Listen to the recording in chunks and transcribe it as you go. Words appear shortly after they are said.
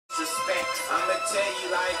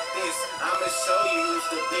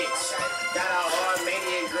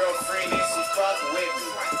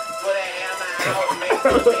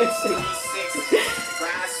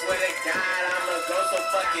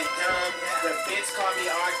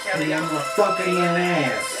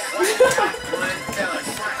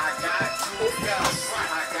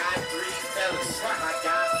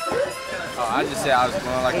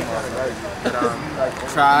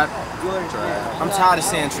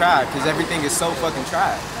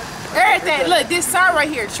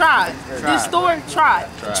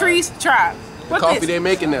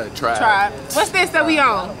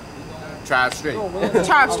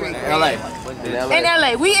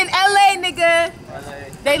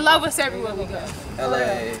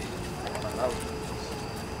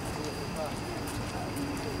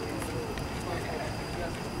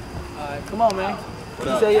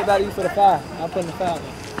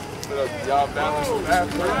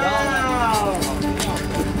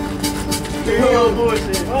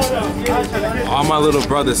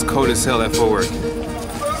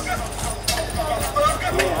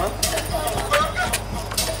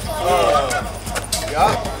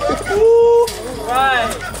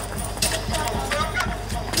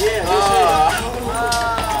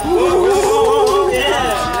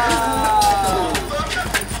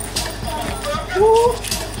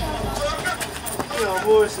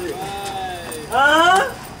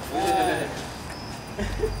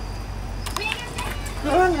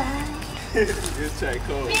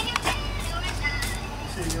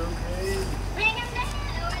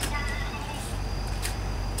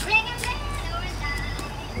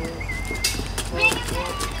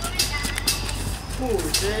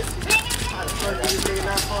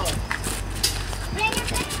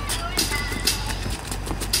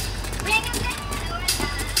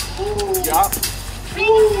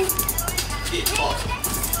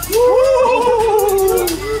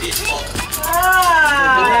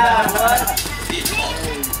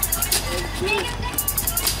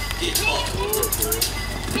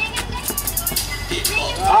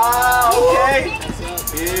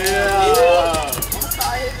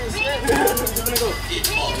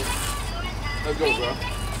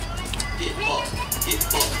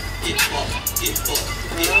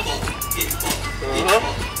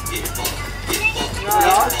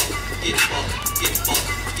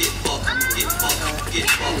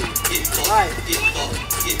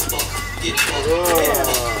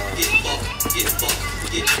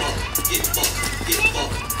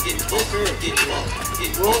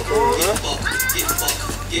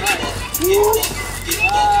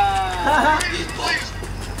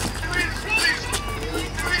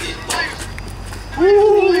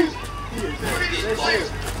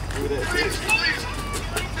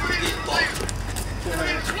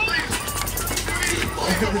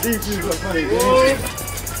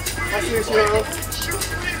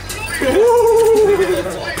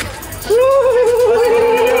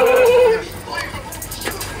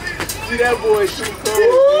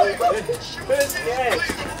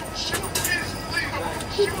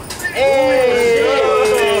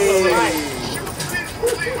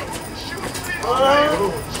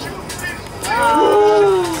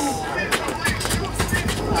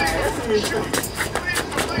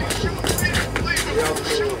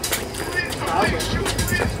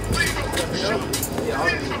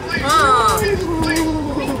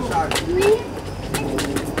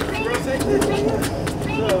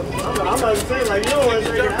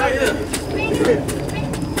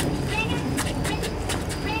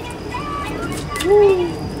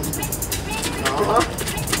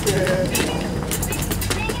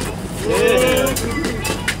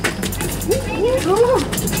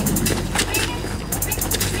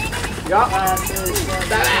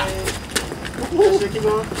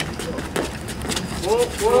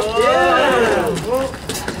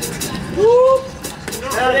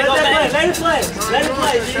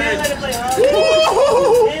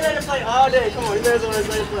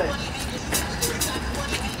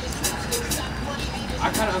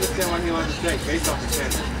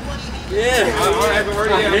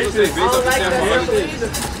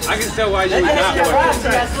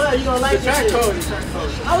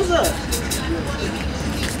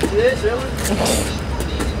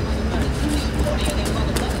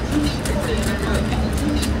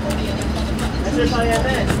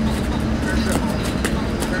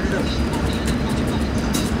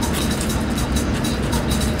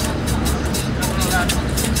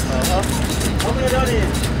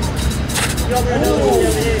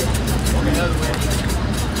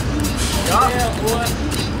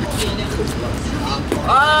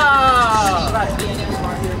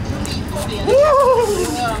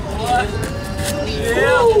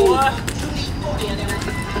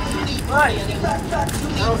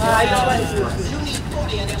Right.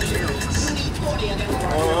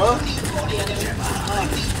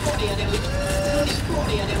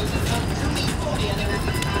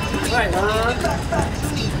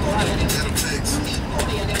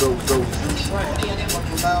 Go.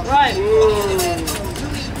 Right.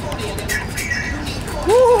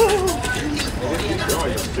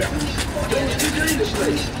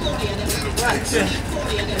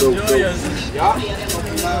 Go.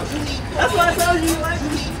 That's why I told you, like.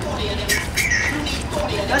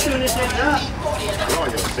 That's doing this shit up.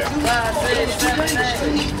 5, 6, 7,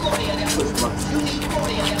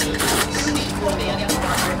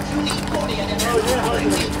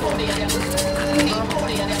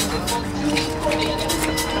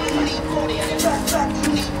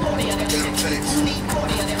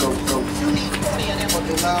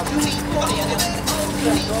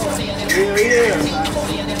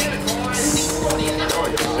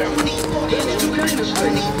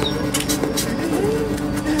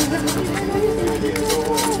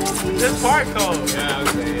 This part code. Yeah,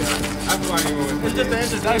 okay, yeah. That's why you went. It's just the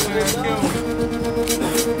introduction and kill.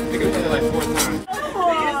 You can do it like 4 times.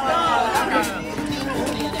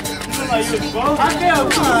 I feel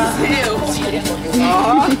fine.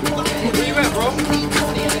 Where you at, bro?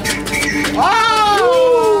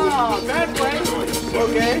 Oh! Bad play.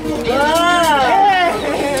 Okay. Hey!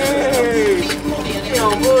 You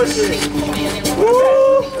on bullshit.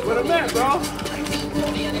 Woo! What a man, bro.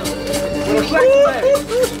 What a flex play.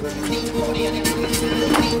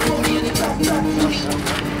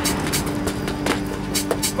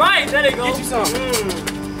 Right, there they go. Get you something.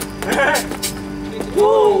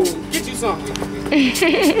 Woo! Get you something.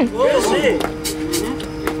 Real shit.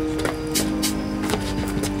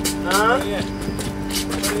 Yeah.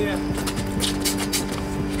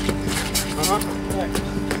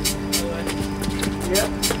 Yep.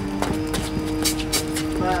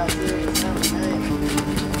 5, 6, 7, 8.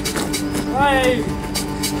 Hey.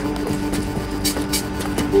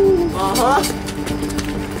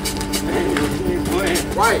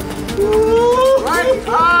 Right. Right.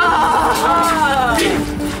 Ah.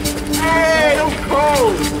 Hey, I'm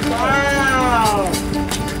cold. Wow.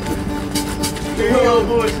 No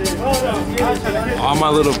bullshit. Hold on. All my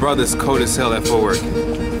little brothers cold as hell at footwork.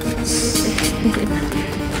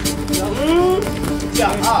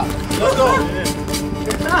 Yeah, let's go.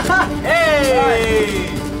 Hey!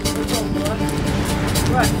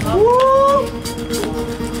 Right. Woo!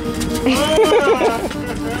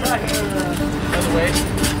 Other way.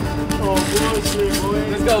 Oh, bullshit, boy.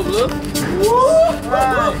 Let's go, Blue. Woo!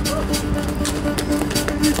 Right.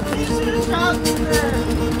 You should have dropped it there.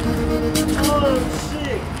 Oh,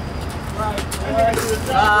 shit. Right.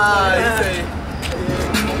 You say.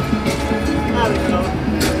 There we go.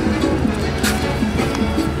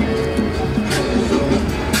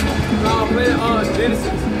 Genesis.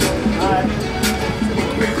 Alright.